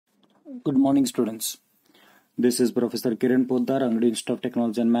Good morning, students. This is Professor Kiran Poddar, Angadi Institute of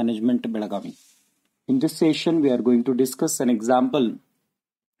Technology and Management, Belagavi. In this session, we are going to discuss an example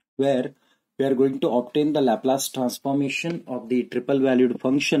where we are going to obtain the Laplace transformation of the triple valued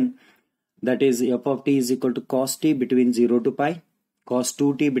function, that is f of t is equal to cos t between 0 to pi, cos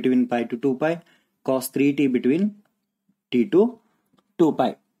 2t between pi to 2 pi, cos 3t between t to 2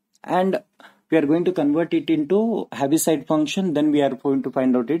 pi. And we are going to convert it into Heaviside function. Then we are going to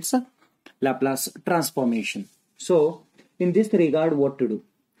find out its Laplace transformation. So in this regard, what to do?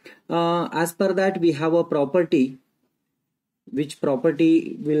 As per that, we have a property, which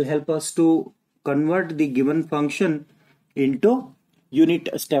property will help us to convert the given function into unit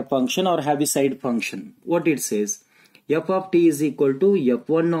step function or Heaviside function. What it says, f of t is equal to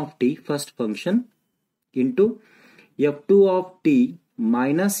f1 of t, first function, into f2 of t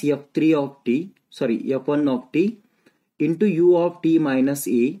minus f3 of t, f1 of t, into u of t minus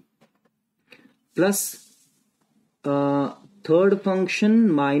a, plus third function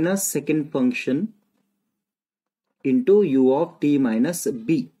minus second function into u of t minus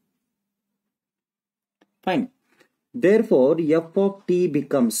b. Fine. Therefore, f of t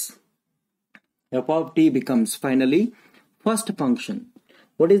becomes finally first function.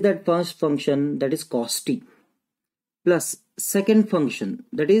 What is that first function? That is cos t, plus second function,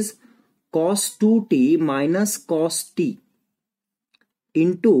 that is cos2t minus cos t,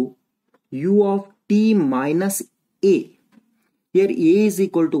 into u of t minus a. Here a is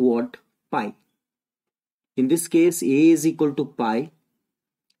equal to what? Pi. In this case, a is equal to pi,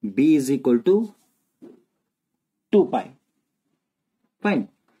 b is equal to 2 pi. Fine.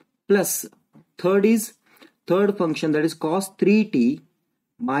 Plus third function, that is cos3t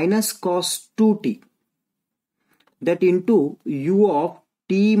minus cos2t, that into u of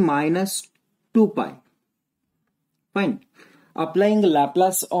t minus 2 pi. Fine. Applying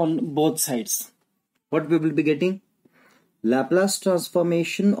Laplace on both sides, what we will be getting? Laplace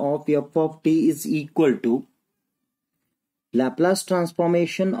transformation of f of t is equal to Laplace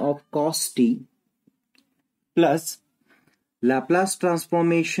transformation of cos t plus Laplace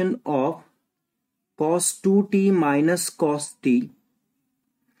transformation of cos 2t minus cos t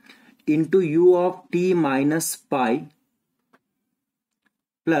into u of t minus pi,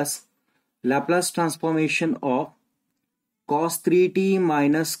 plus Laplace transformation of cos 3t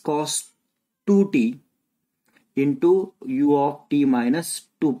minus cos 2t into u of t minus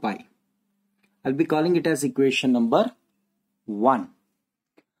 2 pi. I'll be calling it as equation number 1.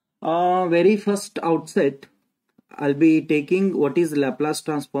 Very first outset, I'll be taking what is Laplace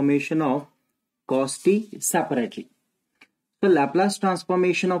transformation of cos t separately. So Laplace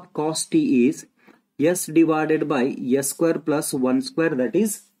transformation of cos t is s divided by s square plus 1 square, that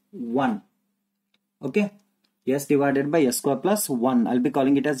is 1. Okay, s divided by s square plus 1. I'll be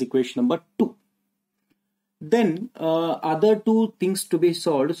calling it as equation number 2. Then other two things to be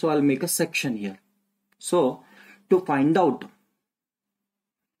solved, so I'll make a section here. So to find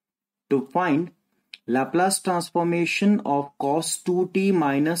Laplace transformation of cos 2t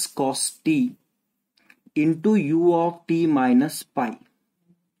minus cos t into u of t minus pi.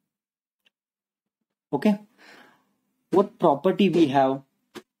 Okay, what property we have?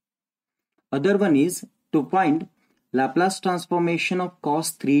 Other one is to find Laplace transformation of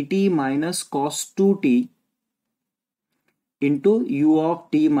cos 3t minus cos 2t into u of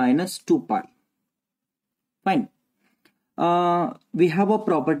t minus 2 pi. Fine. We have a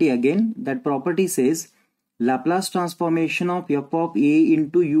property again. That property says Laplace transformation of f of a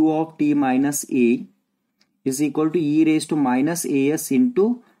into u of t minus a is equal to e raised to minus as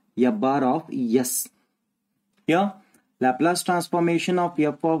into f bar of s. Here Laplace transformation of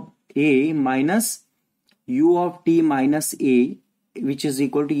f of a minus u of t minus a, which is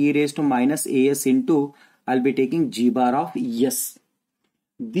equal to e raised to minus as into, I'll be taking g bar of s.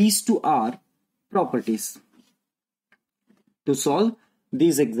 These two are properties to solve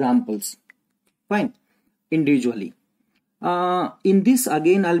these examples. Fine. Individually. In this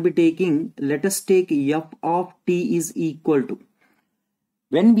again, I'll be taking, let us take f of t is equal to,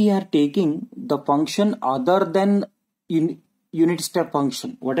 when we are taking the function other than unit step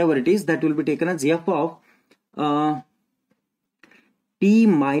function, whatever it is, that will be taken as f of t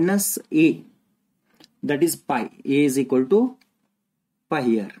minus a, that is pi. A is equal to pi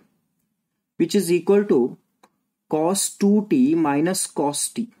here, which is equal to cos 2t minus cos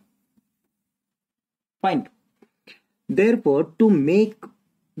t. Fine. Therefore, to make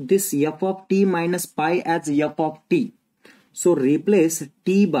this f of t minus pi as f of t, so replace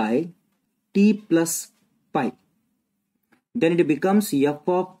t by t plus pi. Then it becomes f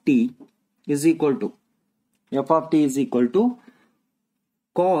of t is equal to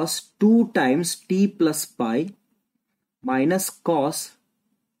cos 2 times t plus pi minus cos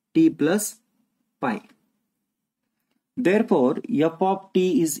t plus pi. Therefore, f of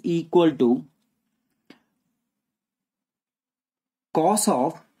t is equal to cos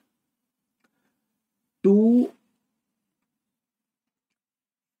of 2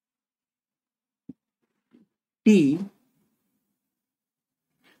 t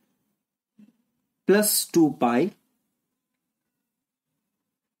plus 2 pi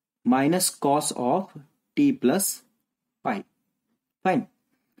minus cos of t plus pi. Fine.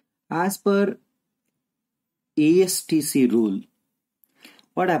 As per ASTC rule,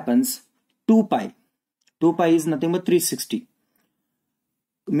 what happens? 2 pi is nothing but 360,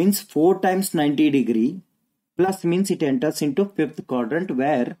 means 4 times 90 degree, plus means it enters into fifth quadrant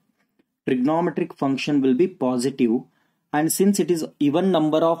where trigonometric function will be positive, and since it is even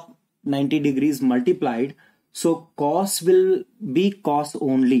number of 90 degrees multiplied, so cos will be cos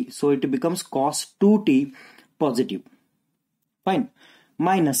only, so it becomes cos 2t positive. Fine.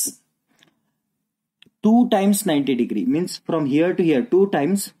 Minus 2 times 90 degree, means from here to here 2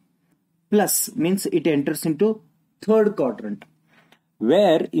 times, plus means it enters into third quadrant,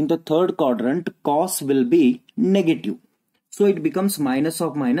 where in the third quadrant cos will be negative, so it becomes minus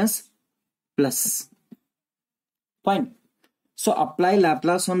of minus plus. Fine. So apply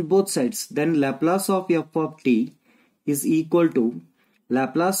Laplace on both sides. Then Laplace of f of t is equal to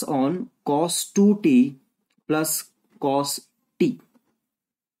Laplace on cos 2t plus cos t.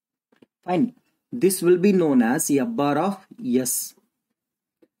 Fine. This will be known as f bar of s.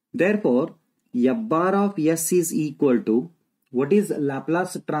 Therefore, f bar of s is equal to, what is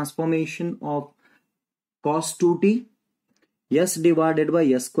Laplace transformation of cos 2t? S divided by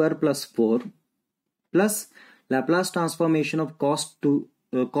s square plus 4 plus Laplace transformation of cos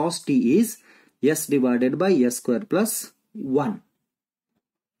t is s divided by s square plus 1.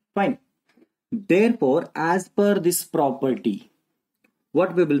 Fine. Therefore, as per this property,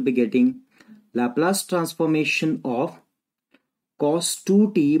 what we will be getting? Laplace transformation of cos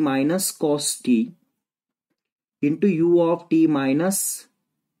 2t minus cos t into u of t minus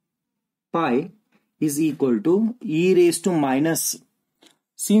pi is equal to e raised to minus,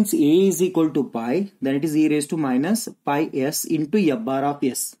 since a is equal to pi, then it is e raised to minus pi s into f bar of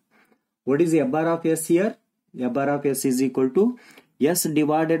s. What is f bar of s here? F bar of s is equal to s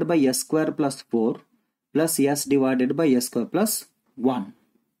divided by s square plus 4 plus s divided by s square plus 1.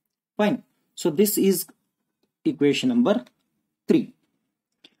 Fine. So this is equation number 3.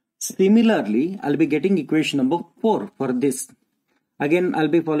 Similarly, I'll be getting equation number 4 for this. Again, I'll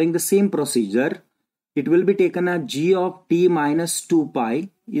be following the same procedure. It will be taken as g of t minus 2 pi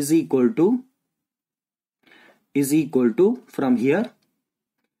is equal to from here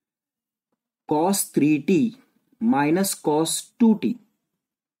cos 3t minus cos 2t.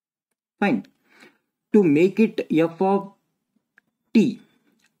 Fine. To make it f of t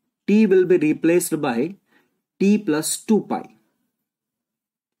will be replaced by t plus 2 pi.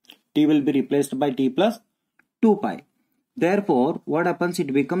 T will be replaced by t plus 2 pi. Therefore, what happens?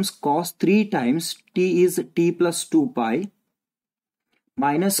 It becomes cos 3 times t is t plus 2 pi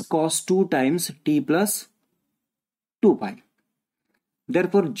minus cos 2 times t plus 2 pi.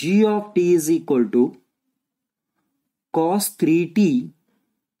 Therefore, g of t is equal to cos 3t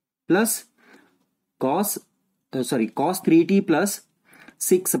plus cos 3t plus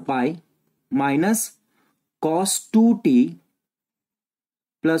 6 pi minus cos 2t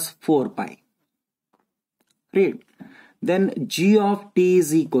plus 4 pi. Right. Then g of t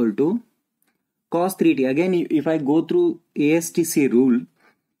is equal to cos 3t. Again, if I go through ASTC rule,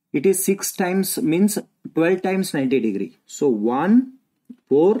 it is 6 times means 12 times 90 degree. So 1,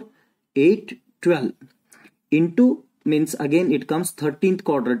 4, 8, 12 into means again it comes 13th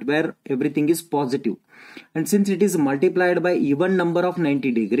quadrant where everything is positive. And since it is multiplied by even number of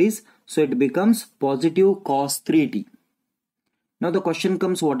 90 degrees, so it becomes positive cos 3t. Now the question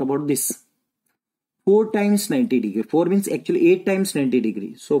comes, what about this? 4 times 90 degree. 4 means actually 8 times 90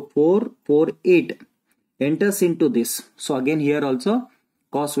 degree. So 4, 4, 8 enters into this. So again here also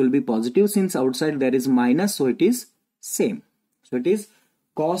cos will be positive, since outside there is minus, so it is same. So it is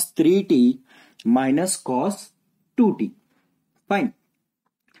cos 3t minus cos 2t. Fine.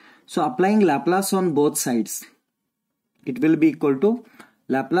 So applying Laplace on both sides, it will be equal to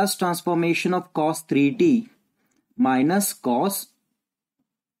Laplace transformation of cos 3t minus cos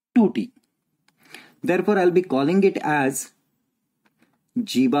 2t. Therefore, I'll be calling it as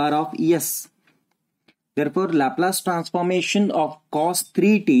g bar of s. Therefore, Laplace transformation of cos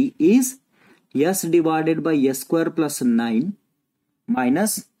 3t is s divided by s square plus 9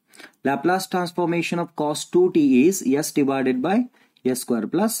 minus Laplace transformation of cos 2t is s divided by s square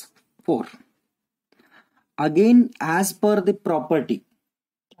plus 4. Again, as per this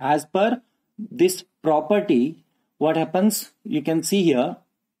property, what happens? You can see here,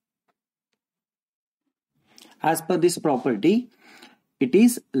 as per this property, it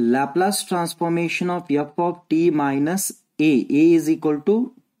is Laplace transformation of f of t minus a. A is equal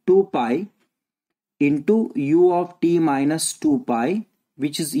to 2 pi into u of t minus 2 pi,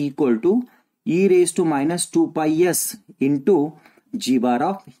 which is equal to e raised to minus 2 pi s into g bar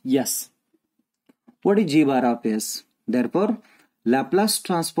of s. What is g bar of s? Therefore, Laplace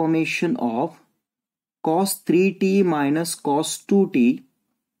transformation of cos3t minus cos2t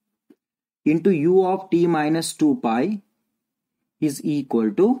into u of t minus 2 pi is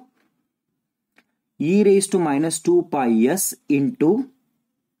equal to e raised to minus 2 pi s into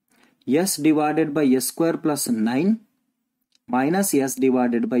s divided by s square plus 9 minus s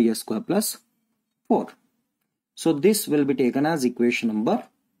divided by s square plus 4. So this will be taken as equation number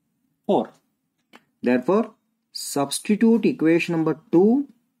 4. Therefore, substitute equation number 2,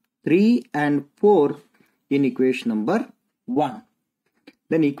 3 and 4 in equation number 1.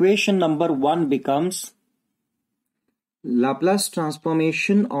 Then equation number 1 becomes Laplace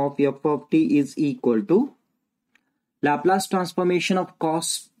transformation of f of t is equal to Laplace transformation of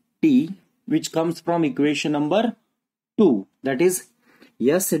cos t, which comes from equation number 2, that is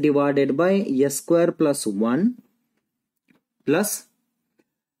s divided by s square plus 1 plus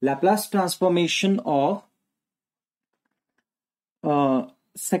Laplace transformation of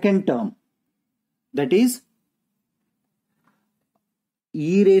second term, that is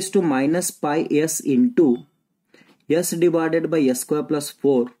e raised to minus pi s into s divided by s square plus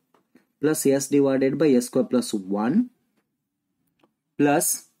 4 plus s divided by s square plus 1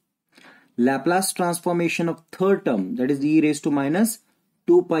 plus Laplace transformation of third term, that is e raised to minus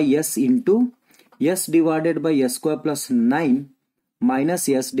 2 pi s into s divided by s square plus 9 minus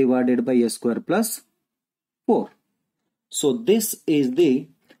s divided by s square plus 4. So this is the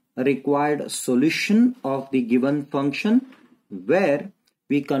required solution of the given function, where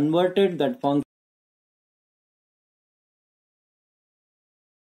we converted that function